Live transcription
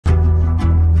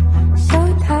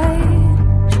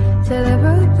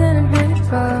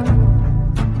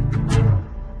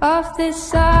off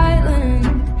this island.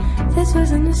 This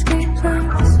was an escape plan.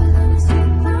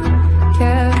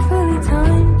 Carefully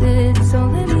timed it, so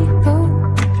let me go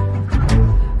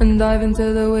and dive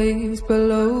into the waves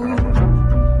below.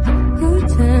 Who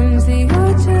turns the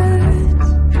urges?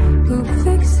 Who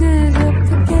fixes up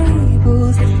the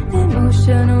gables?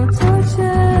 Emotional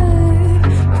torture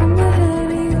from the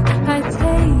heavy high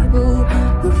table.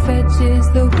 Who fetches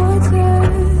the water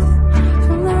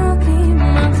from the rocky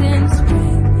mountain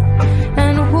spring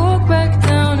and walk back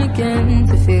down again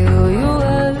to feel your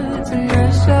words and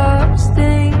their sharp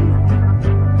sting?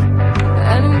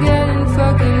 And I'm getting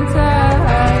fucking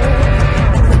tired.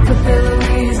 The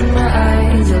capillaries in my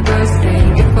eyes are bursting.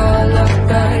 If all love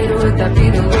died, would that be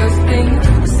the worst thing?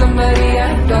 Somebody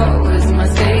I thought was my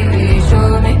savior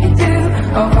sure make me do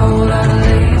a whole lot of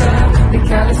labor. The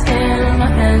calloused skin on my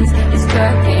hands is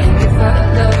cracking. If our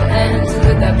love ends,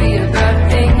 would that be a bad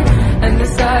thing? And the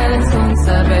silence haunts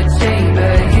our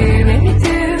bedchamber. You make me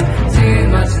do too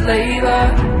much labor.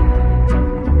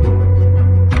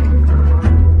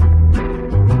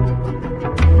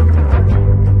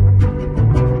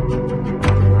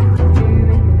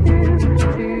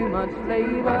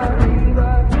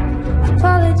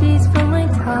 Apologies for my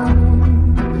tongue,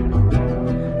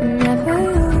 never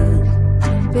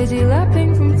used. Busy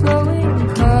lapping from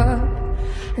flowing cup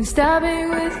and stabbing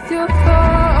with your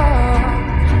paw.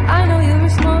 I know you're a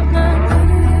smart man,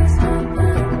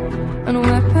 and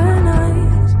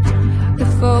weaponized the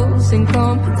false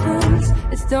incompetence.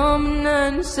 It's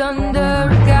dominance under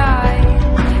a guy.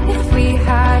 If we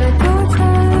had a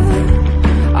daughter,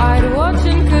 I'd watch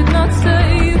and could not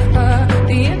save her.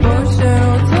 The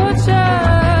emotional torture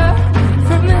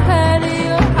from the head of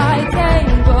your high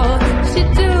table.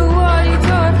 She'd do what he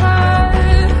taught her.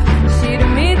 She'd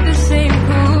meet the same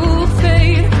cruel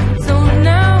fate. So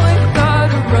now I've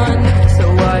gotta run, so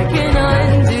I can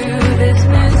undo this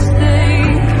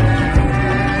mistake.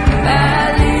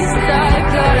 At least I've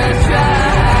gotta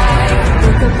try.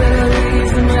 The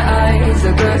capillaries in my eyes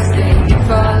are bursting. If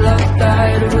our love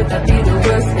died, would that be the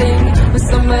worst thing? With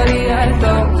somebody I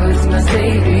thought was my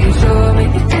savior sure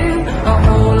make it do a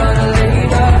whole lot of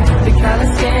labor. The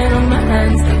calloused skin on my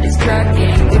hands is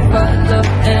cracking. If our love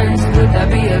ends, would that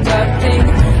be a bad thing?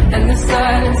 And the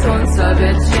silence haunts our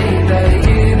bedchamber.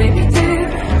 You make me do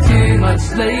too much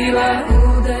labor.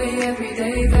 All day, every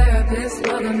day, therapist,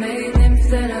 mother maid, nymph,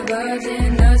 then a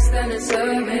virgin, nurse, then a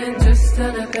servant, just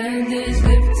an appendage,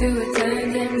 lip to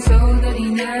attend him so that he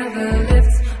never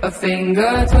lifts a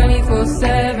finger.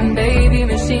 24/7 baby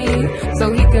machine,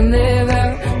 so he can live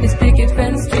out his picket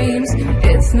fence dreams.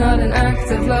 It's not an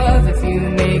act of love if you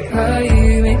make her.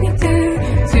 You make me do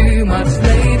too much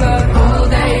labor. All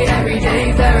day, every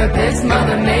day, therapist,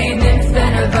 mother maid, nymph,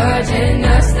 then a virgin,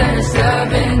 nurse, then a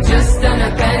servant, just an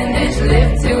appendage,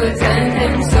 live to attend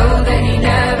him so that he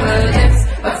never lifts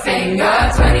a finger.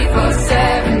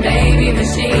 24/7 baby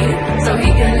machine, so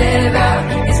he can live out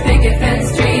his picket fence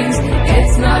dreams.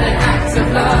 It's not an act of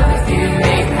love if you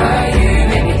make her. You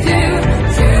make me do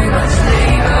too much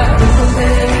labor. The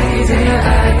capillaries in your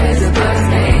eyes are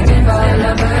bursting. If I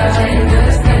love her, I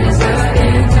understand it's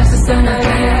hurting. Just a son of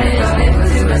a bitch, live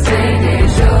to my savior,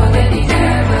 sure that he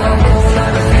never a whole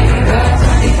lot of labor.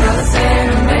 He calls skin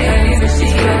on baby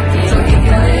machine, so he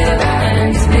can live out and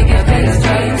his picket fence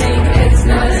dreams. It's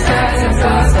not a act of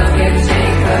love, so I can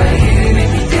shake her. You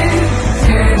make me do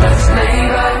too much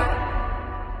labor.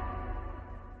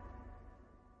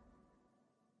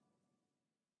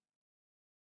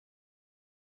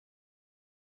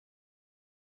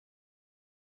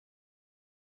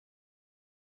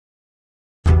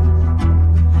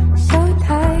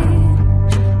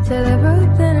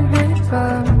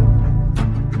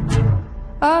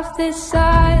 Off this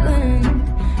island,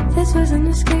 this was an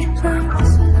escape plan.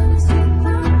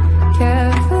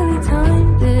 Carefully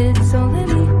timed it, so let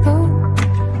me go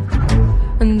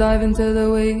and dive into the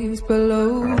waves below.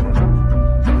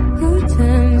 Who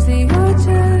turns the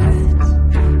urges?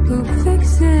 Who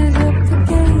fixes up the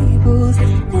gables?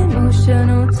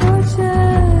 Emotional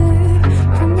torture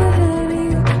from the heavy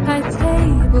high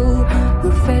table. Who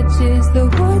fetches the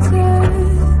water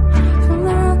from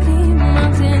the rocky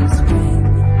mountain spring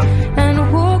and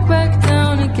walk back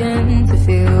down again to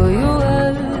feel your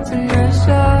words and their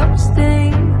sharp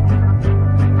sting?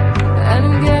 And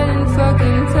I'm getting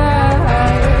fucking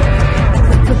tired.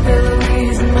 The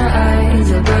capillaries in my eyes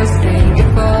are bursting.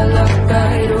 If all love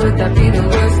died, would that be the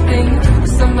worst thing?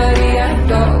 Somebody I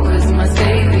thought was my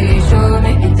savior sure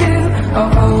make me do a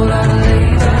whole lot of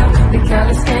labor. The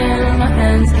calloused skin on my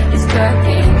hands is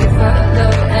cracking. If our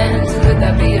love ends, would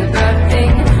that be a bad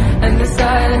thing? And the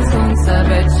silence haunts our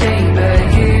bedchamber.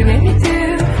 You make me do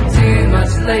too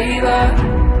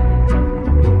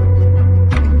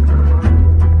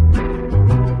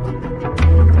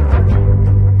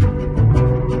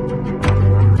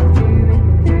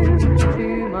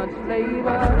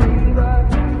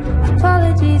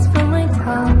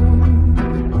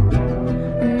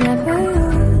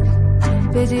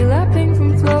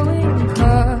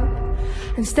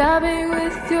and stabbing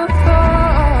with your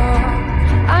fork.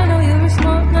 I know you're a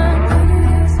smart man,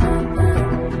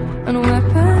 and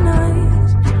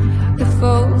weaponize the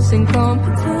false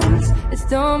incompetence. It's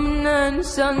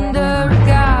dominance under a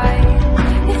guy.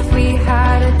 If we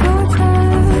had a daughter,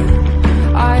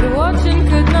 I'd watch and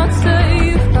could not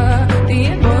save her. The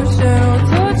emotional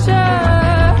torture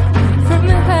from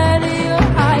the head of your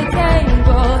high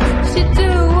table. She'd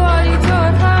do what you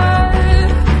taught her.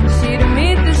 She'd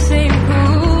meet the same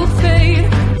cruel fate.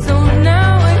 So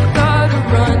now I've gotta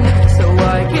run, so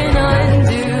I can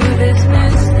undo this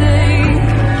mistake.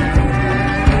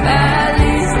 At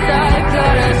least I've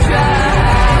gotta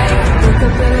try. The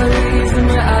capillaries in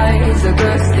my eyes are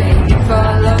bursting. If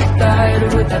our love died,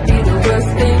 would that be the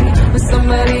worst thing? With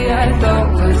somebody I thought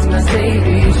was my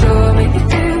savior, sure make it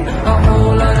do a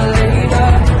whole lot of labor.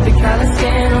 The callous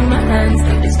skin on my hands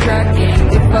is cracking.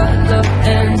 If our love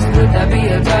ends, would that be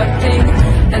a bad thing?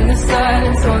 And the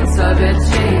silence once I bet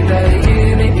shaver,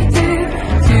 you make me do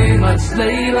too much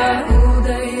labor. All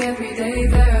day, every day,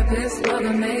 therapist,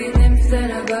 mother made nymph,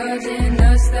 then a virgin,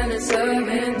 nurse, then a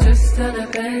servant, just an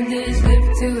appendage, live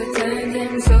to attend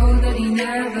him so that he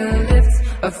never lifts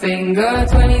a finger.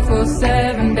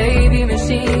 24/7 baby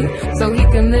machine, so he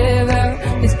can live out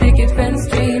his picket fence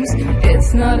dreams.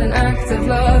 It's not an act of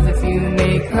love if you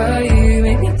make her, you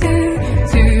make me do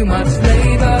too much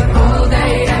labor. All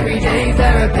day, every day,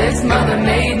 therapist, mother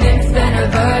made nymph, then a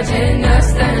virgin,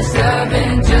 nurse, then a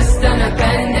servant, just an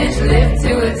appendage, live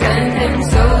to attend him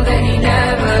so that he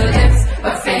never lifts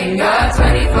a finger.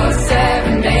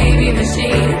 24/7 baby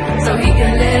machine, so he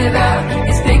can live out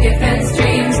his picket fence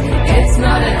dreams. It's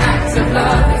not an act of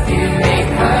love if you make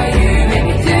her, you make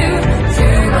me do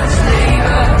too much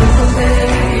labor. The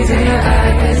days in your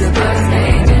eyes are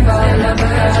bursting. If I love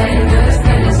her, I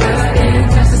understand it's bursting.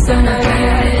 Just a son of a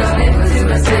bitch, live to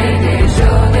my savior,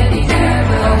 sure that he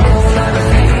never a whole lot of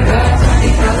labor.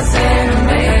 Because I'm a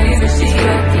baby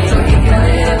machine, so he can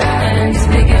live out and just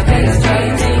make it fence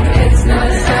dreams. It's not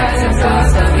a act of love,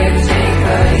 so I can shake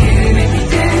her, you make me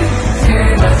do too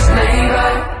much labor.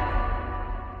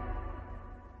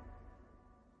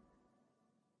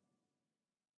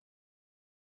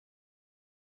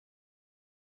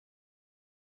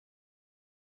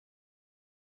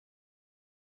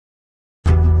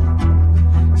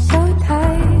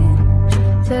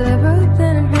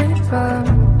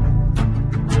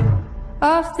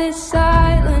 Off this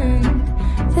island,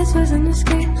 this was an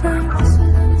escape plan.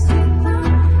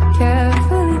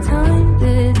 Carefully timed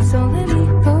it, so let me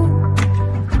go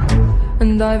and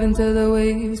dive into the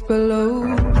waves below.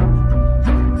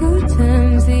 Who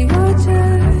turns the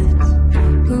orchards?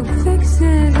 Who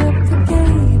fixes up the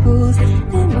gables?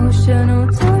 Emotional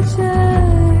torture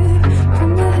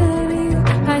from the head of your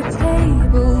high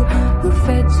table. Who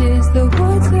fetches the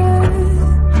water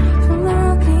from the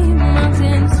Rocky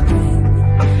Mountain spring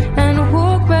and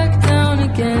walk back down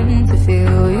again to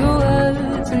feel your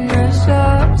words and their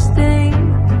sharp sting?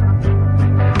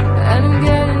 And I'm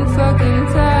getting fucking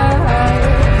tired.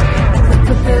 The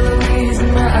capillaries in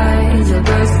my eyes are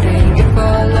bursting. If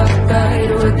our love died,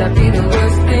 would that be the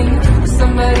worst thing?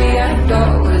 Somebody I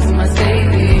thought was my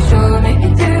savior, sure make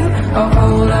it do a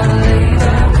whole lot of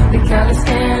labor. The callous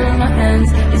skin on my hands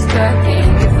is cracking.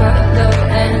 If our love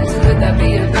ends, would that be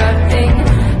a bad thing?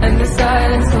 And the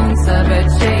silence once I bet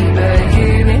shaver, you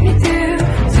make me do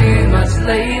too much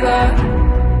labor.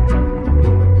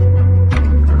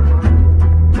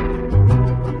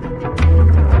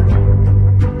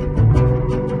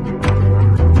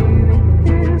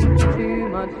 Too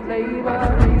much labor.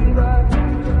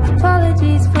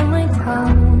 Apologies for my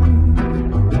tongue,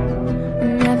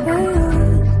 never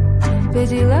yours.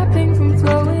 Busy lapping from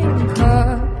flowing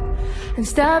cup and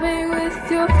stabbing with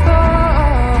your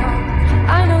fork.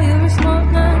 I know you're a smart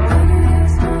man,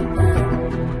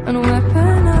 and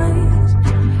weaponize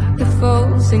the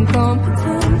false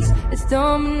incompetence. It's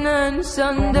dominance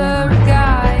under a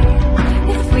guy.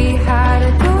 If we had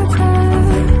a daughter,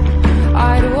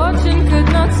 I'd watch and could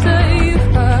not save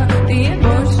her. The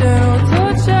emotional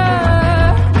torture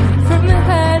from the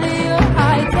head of your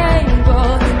high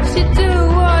table. She'd do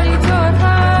what you taught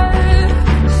her.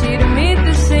 She'd meet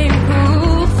the same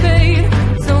cruel fate.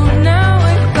 So now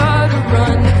I've gotta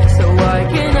run, so I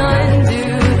can undo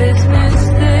this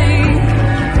mistake.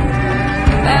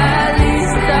 At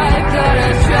least I've gotta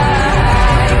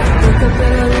try. The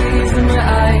capillaries in my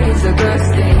eyes are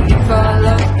bursting. If our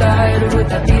love died, would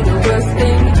that be the worst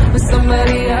thing? With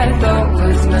somebody I thought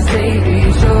was my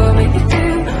savior, sure make it do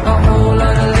a whole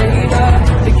lot of labor.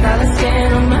 The callous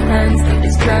skin on my hands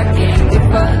is cracking. If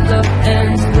our love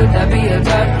ends, would that be a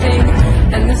bad thing?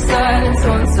 And the silence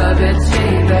once I bet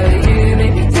shaver, you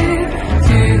make me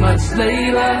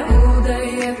labor. All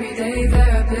day, every day,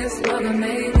 therapist, mother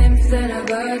made, nymph, then a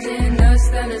virgin, nurse,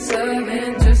 then a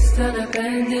servant, just an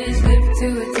appendage, live to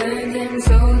attend him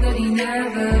so that he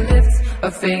never lifts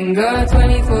a finger.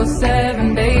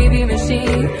 24/7 baby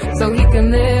machine, so he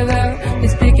can live out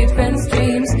his picket fence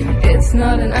dreams. It's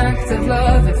not an act of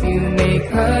love if you make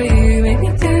her, you make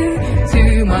me do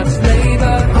too much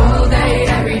labor. All day,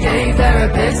 every day,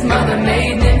 therapist, mother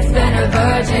made, nymph, then a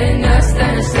virgin, nurse,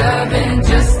 then a servant,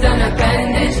 just an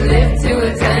appendage, live to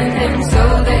attend him so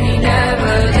that he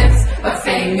never lifts a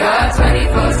finger.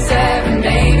 24/7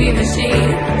 baby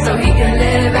machine, so he can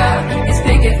live out his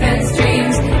picket fence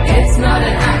dreams. It's not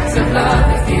an act of love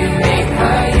if you make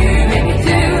her, you make me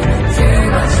do too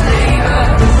much labor.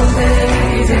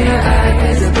 In her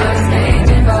eyes, a birthday,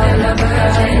 if I love her,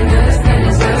 and just then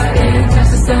it's working,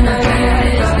 just an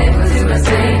appendage, live to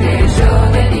attend him so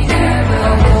that he never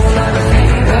a whole lot of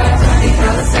labor.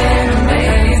 24/7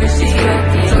 baby machine,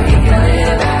 so he can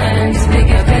live out and his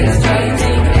picket fence dreams.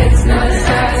 It's not an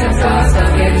act of love, so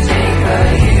you make her,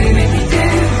 you make me do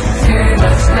too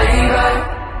much labor.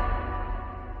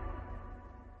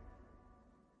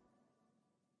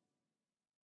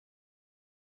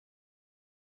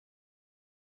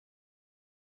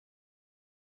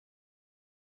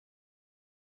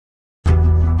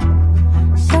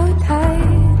 So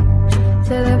tight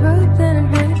to the rope that I'm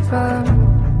headed from.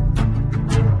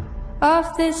 Off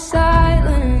this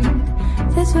island,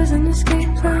 this was an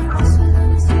escape plan.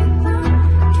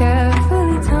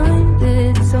 Carefully timed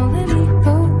it, so let me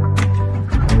go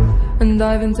and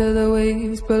dive into the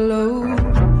waves below.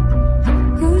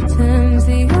 Who turns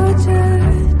the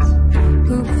orchards?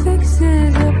 Who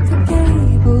fixes up the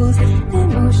gables?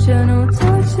 Emotional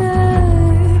torture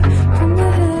from the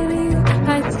heavy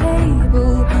high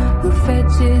table. Who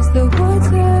fetches the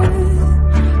water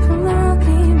from the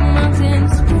rocky mountain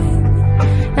spring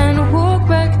and walk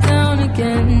back down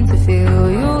again to feel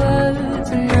your words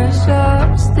and their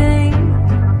sharp sting?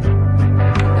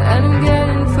 And I'm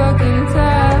getting fucking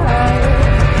tired.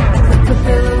 The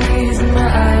capillaries in my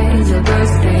eyes are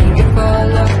bursting. If all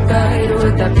love died,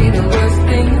 would that be the worst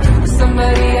thing?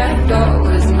 Somebody I thought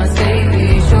was my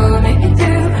savior sure make me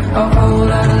do a whole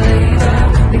lot of labor.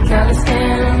 The calloused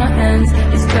skin on my hands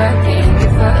is cracking.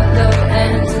 If our love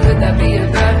ends, would that be a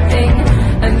bad thing?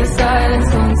 And the silence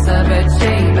haunts our bed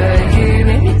chamber. You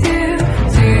make me do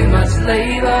too much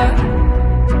labor.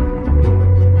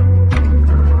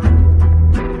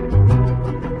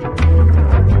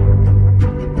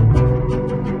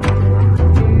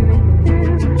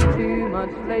 Too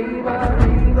much labor.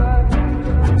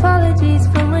 Apologies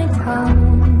for my tongue,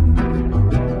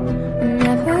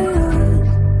 never yours.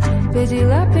 Busy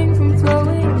lapping from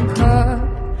flowing cup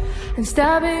and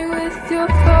stabbing with your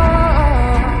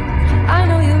paw. I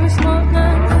know you're a smart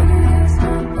man,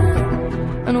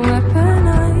 and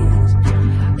weaponize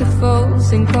the false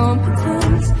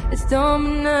incompetence. It's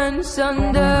dominance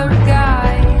under a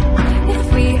guy. If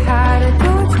we had a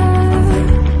daughter,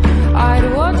 I'd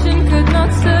watch and could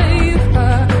not save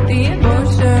her. The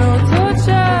emotional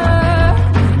torture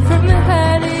from the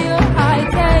head of your high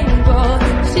table.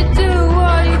 She'd do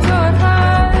what he taught her.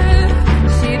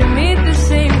 She'd meet the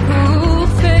same cruel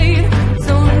fate.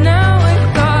 So now I've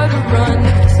gotta run,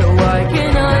 so I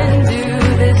can undo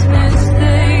this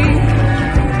mistake.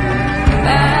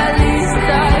 At least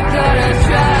I've gotta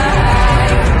try.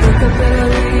 The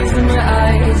capillaries in my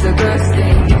eyes are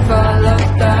bursting. If our love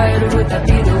died, would that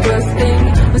be the worst thing?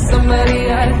 With somebody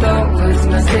I thought was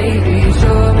my savior,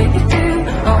 sure make it do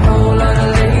a whole lot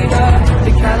of labor.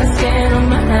 The calloused skin on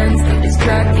my hands is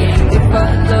cracking. If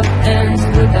our love ends,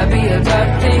 would that be a bad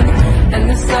thing? And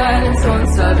the silence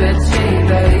haunts our bed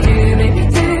chamber. You make me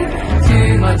do too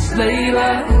much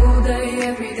labor. All day,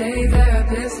 every day,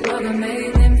 therapist, mother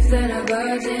made, nymph, then a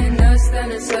virgin, nurse,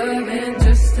 then a servant,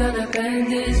 just an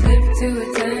appendage, live to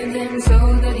attend him so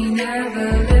that he never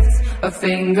lifts a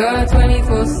finger.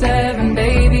 24/7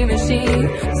 baby machine,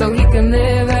 so he can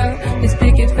live out his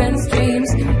picket fence dreams.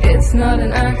 It's not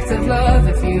an act of love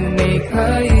if you make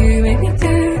her, you make me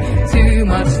do too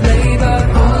much labor.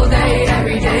 All day,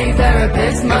 every day,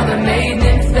 therapist, mother made,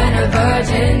 nymph, then a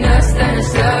virgin, nurse, then a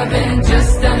servant,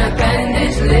 just an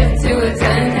appendage, live to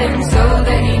attend him so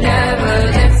that he never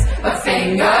lifts a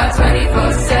finger.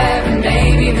 24/7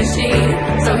 baby machine,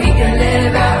 so he can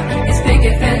live out his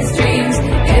picket fence dreams.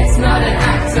 It's not an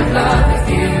act of love if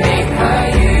you make her,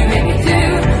 you make me do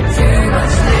too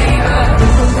much labor.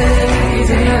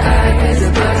 In her eyes, a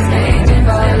birthday, if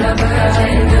I love her,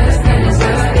 and just then it's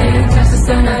working, just a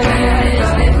son of a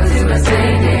live to a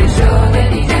savior, sure that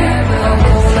he never a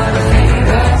whole lot of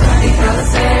labor.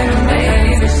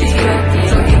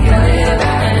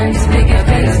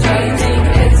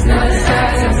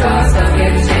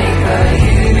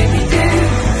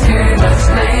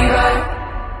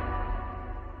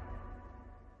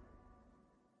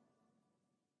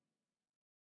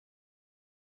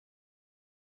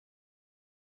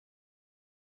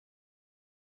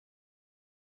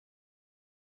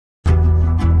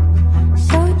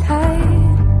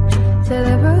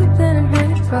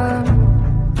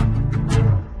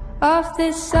 off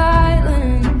this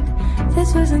island.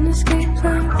 This was an escape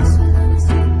plan.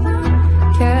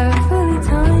 Carefully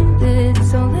timed it,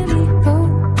 so let me go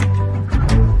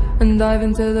and dive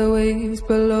into the waves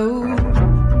below.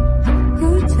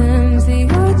 Who turns the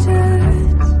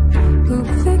orchards? Who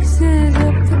fixes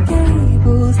up the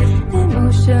gables?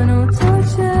 Emotional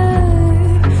torture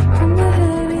from the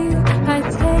heavy high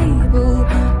table.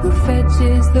 Who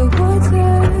fetches the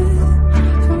water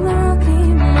from the Rocky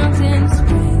Mountain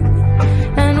spring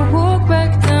and walk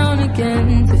back down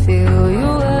again to feel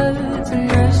your words and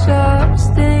their sharp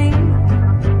sting?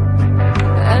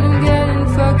 And I'm getting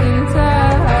fucking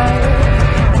tired.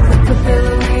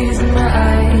 Capillaries in my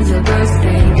eyes are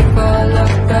bursting. If our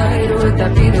love died, would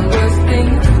that be the worst thing?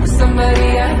 Somebody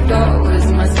I thought was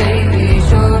my savior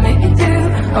sure make me do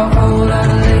a whole lot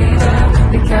of labor.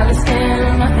 The calloused skin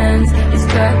on my hands is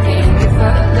cracking. If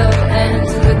our love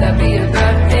ends, would that be a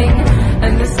bad thing?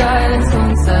 And the silence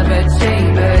haunts our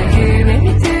bedchamber. You make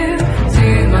me do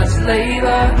too much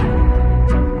labor.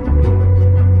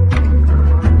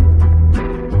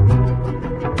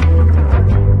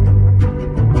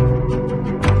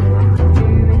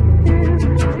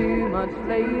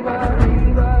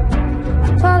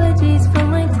 Apologies for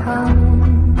my tongue,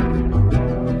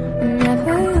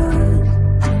 never yours.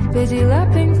 Busy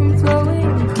lapping from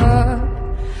flowing cup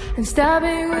and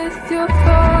stabbing with your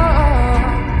fork.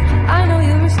 I know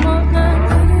you're a smart man,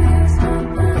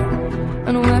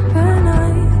 and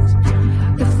weaponized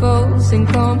the false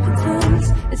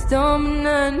incompetence. It's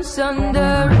dominance under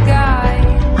a guy.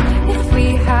 If we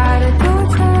had a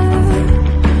daughter,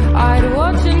 I'd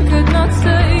watch and could not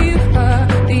save her.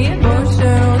 The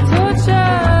emotional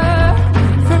torture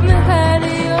from the head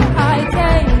of your high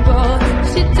table.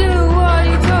 She'd do what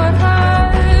he taught her.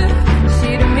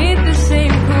 She'd meet the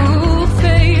same cruel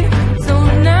fate. So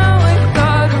now I've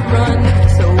gotta run,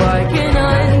 so I can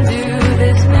undo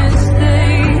this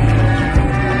mistake.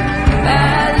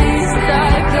 At least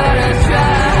I've gotta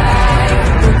try.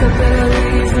 The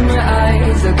capillaries in my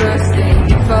eyes are bursting.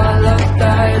 If our love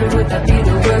died, would that be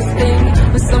the worst thing?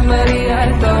 With somebody I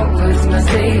thought was my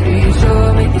savior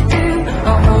sure make it do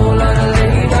a whole lot of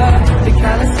labor. The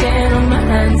calloused skin on my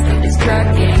hands is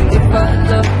cracking. If our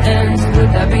love ends,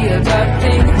 would that be a bad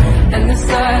thing? And the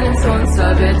silence haunts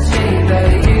our bedchamber.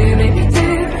 You make me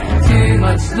do too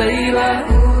much labor.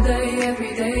 All day,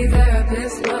 every day,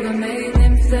 therapist, mother made,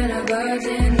 nymph, then a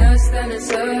virgin, nurse, then a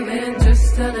servant,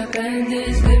 just an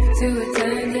appendage, lip to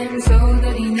attend him so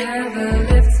that he never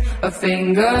lifts a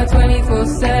finger.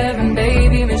 24/7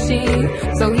 baby machine,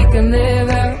 so he can live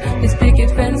out his picket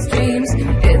fence dreams.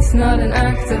 It's not an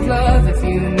act of love if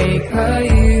you make her.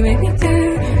 You make me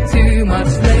do too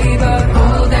much labor.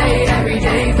 All day, every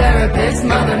day, therapist,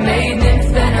 mother maid, nymph,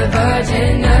 then a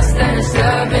virgin, nurse, then a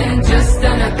servant, just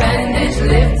an appendage,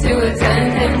 live to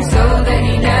attend him so that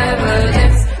he never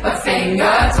lifts a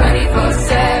finger.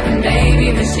 24/7 baby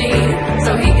machine,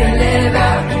 so he can live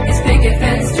out his picket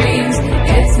fence dreams.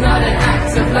 It's not an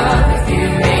act of love if you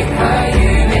make her.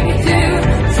 You make me do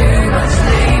too much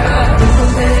labor.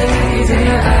 Capillaries in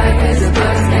your eyes are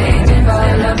bursting. If I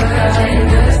love her, I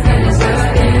understand it's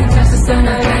working. Just a son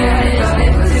of a bitch,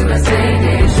 live to my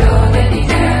savior, sure that he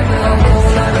never a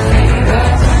whole lot of labor.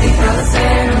 He calls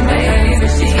skin on baby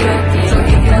machine, so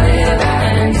he can live out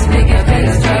and his picket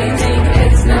fence dreams.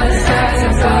 It's not a act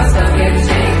of love, so I can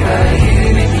shake her. You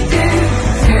make me do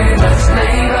too much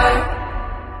labor.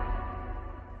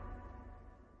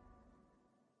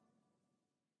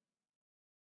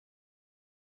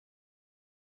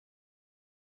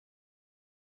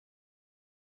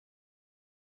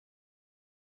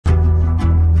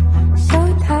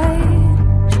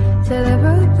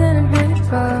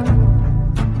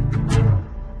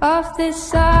 Off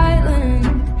this island,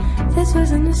 this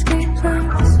was an escape plan.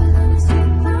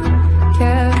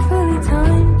 Carefully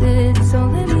timed it, so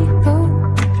let me go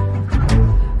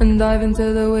and dive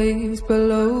into the waves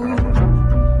below.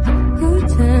 Who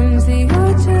turns the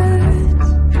orchards?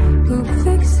 Who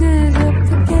fixes up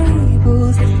the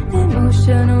gables?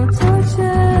 Emotional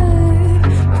torture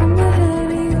from the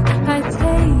heavy high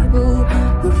table.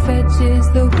 Who fetches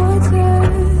the water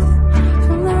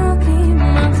from the Rocky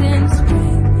Mountain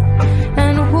spring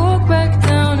and walk back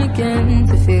down again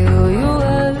to feel your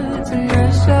words and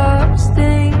their sharp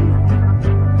sting?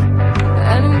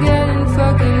 And I'm getting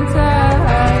fucking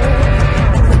tired.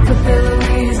 The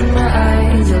capillaries in my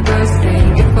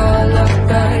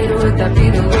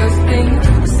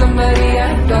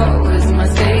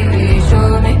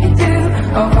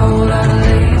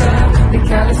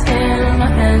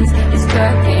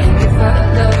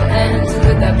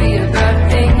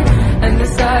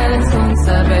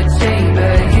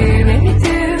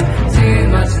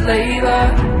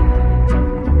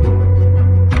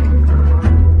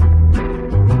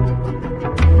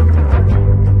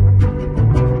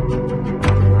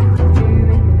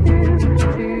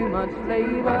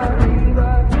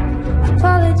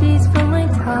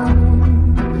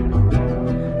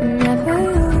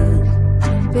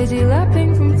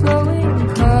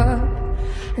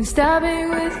and stabbing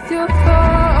with your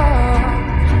fork.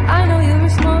 I know you're a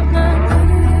smart man,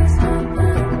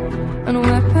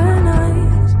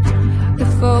 unweaponized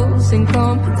with false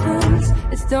incompetence.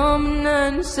 It's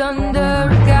dominance under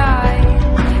a guy.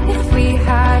 If we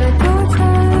had a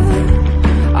daughter,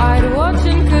 I'd watch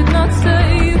and could not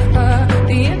save her.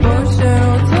 The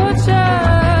emotional torture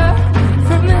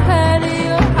from the head of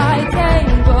your high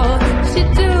table.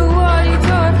 She'd do what he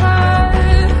taught her.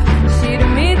 She'd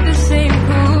meet the same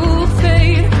cruel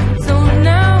fate. So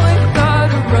now I've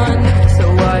gotta run, so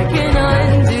I can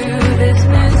undo this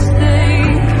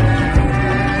mistake.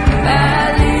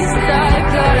 At least I've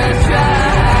gotta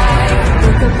try.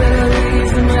 The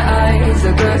capillaries in my eyes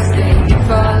are bursting. If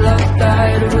our love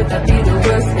died, would that be the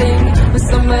worst thing? With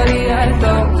somebody I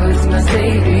thought was my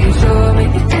savior, sure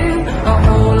make it do a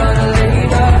whole lot of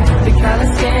labor. The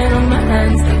callous skin on my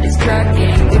hands is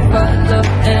cracking. If our love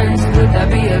ends, would that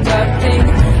be a bad thing?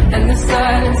 And the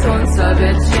silence once I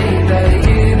bet shaver.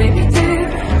 You make me do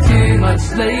too much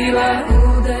labor.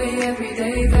 All day, every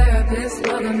day, therapist,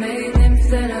 mother made nymph,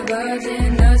 then a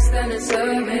virgin, nurse, then a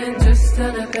servant, just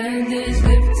an appendage,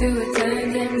 live to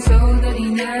attend him so that he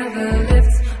never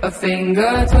lifts a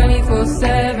finger.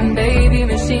 24/7 baby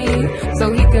machine,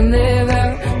 so he can live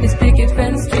out his picket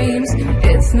fence dreams.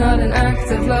 It's not an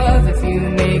act of love if you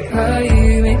make her.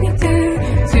 You make me do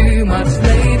too much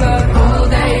labor. All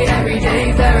day, every day,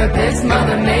 therapist,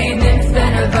 mother made nymph,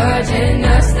 then a virgin,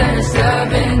 nurse, then a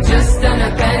servant, just an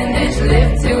appendage,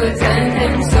 live to attend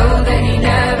him so that he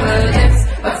never lifts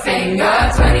a finger.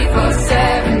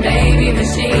 24/7 baby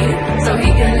machine, so he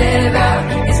can live out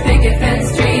his picket fence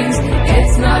dreams.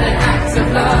 It's not an act of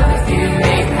love if you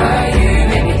make her. You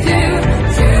make me do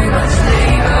too much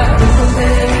labor.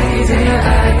 Capillaries in your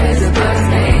eyes are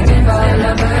bursting. If I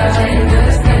love her, I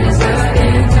understand it's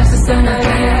hurting. Just a son of a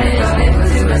bitch, live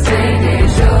to my savior,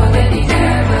 sure that he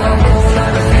never a whole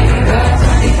lot of labor.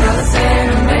 He calls in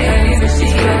a baby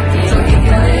machine, so he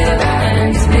can live out and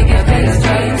just make it fence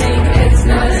dreams. It's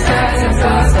not a act of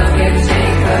love, so I can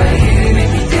shake her. You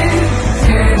make me do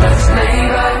too much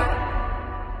labor.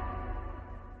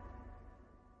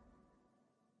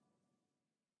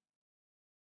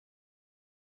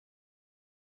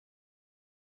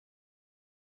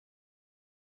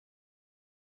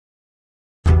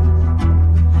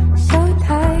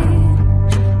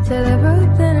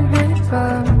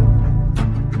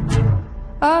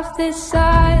 Off this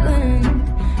island,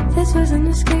 this was an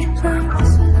escape plan.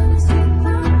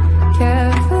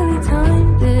 Carefully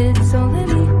timed it, so let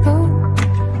me go.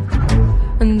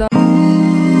 And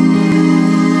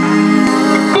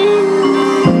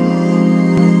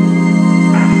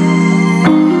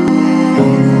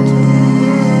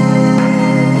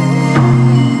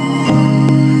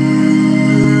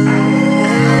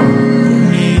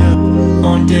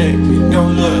on deck, no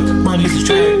luck, money's a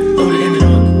track, load it in the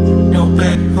trunk, no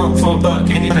back, pump for a buck,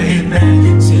 and if I hit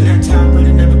man, see that top, but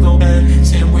it never go back,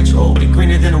 sandwich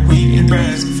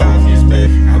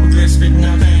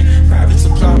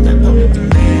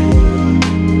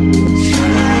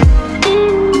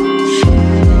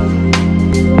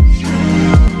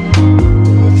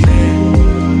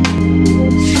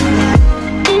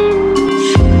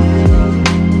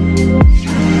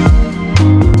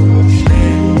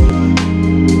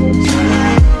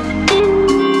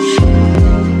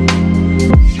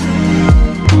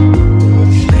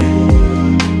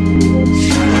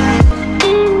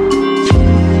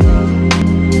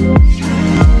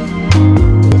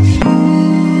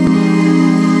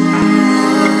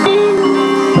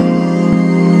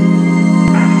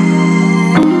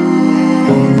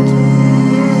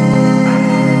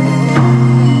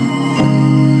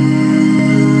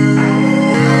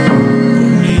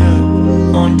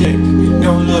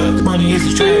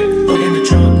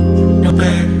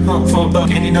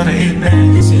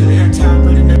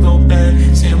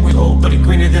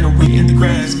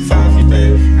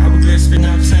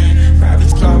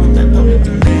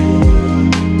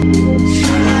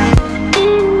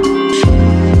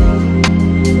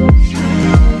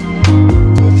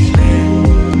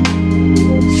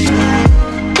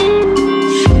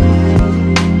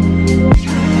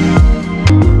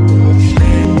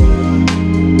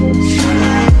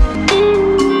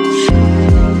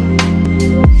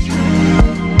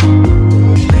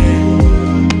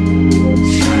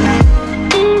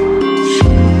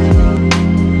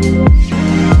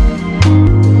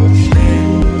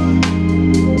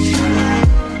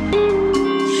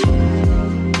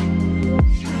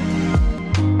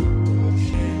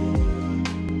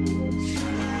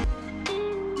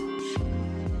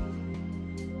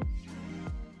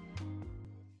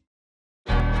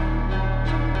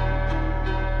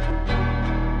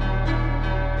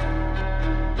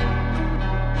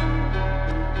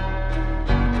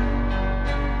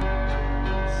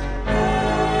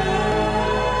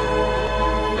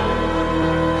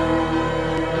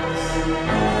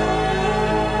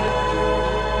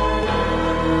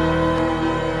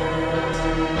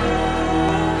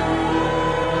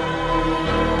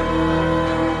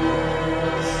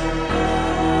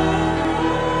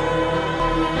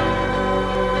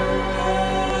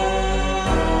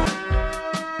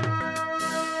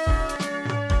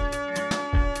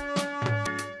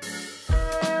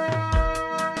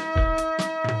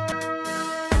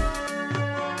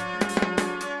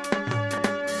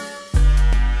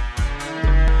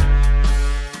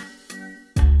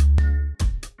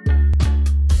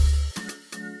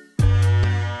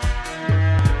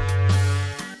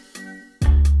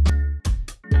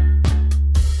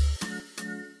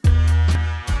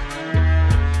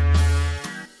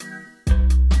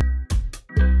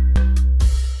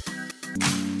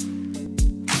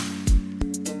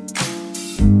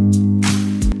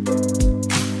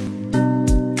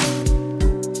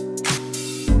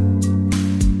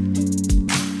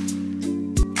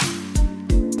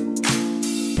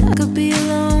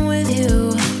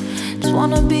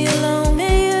wanna be alone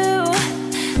with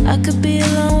you. I could be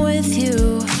alone with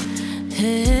you.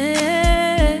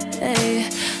 Hey,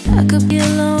 I could be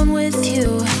alone with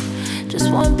you.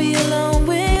 Just wanna be alone.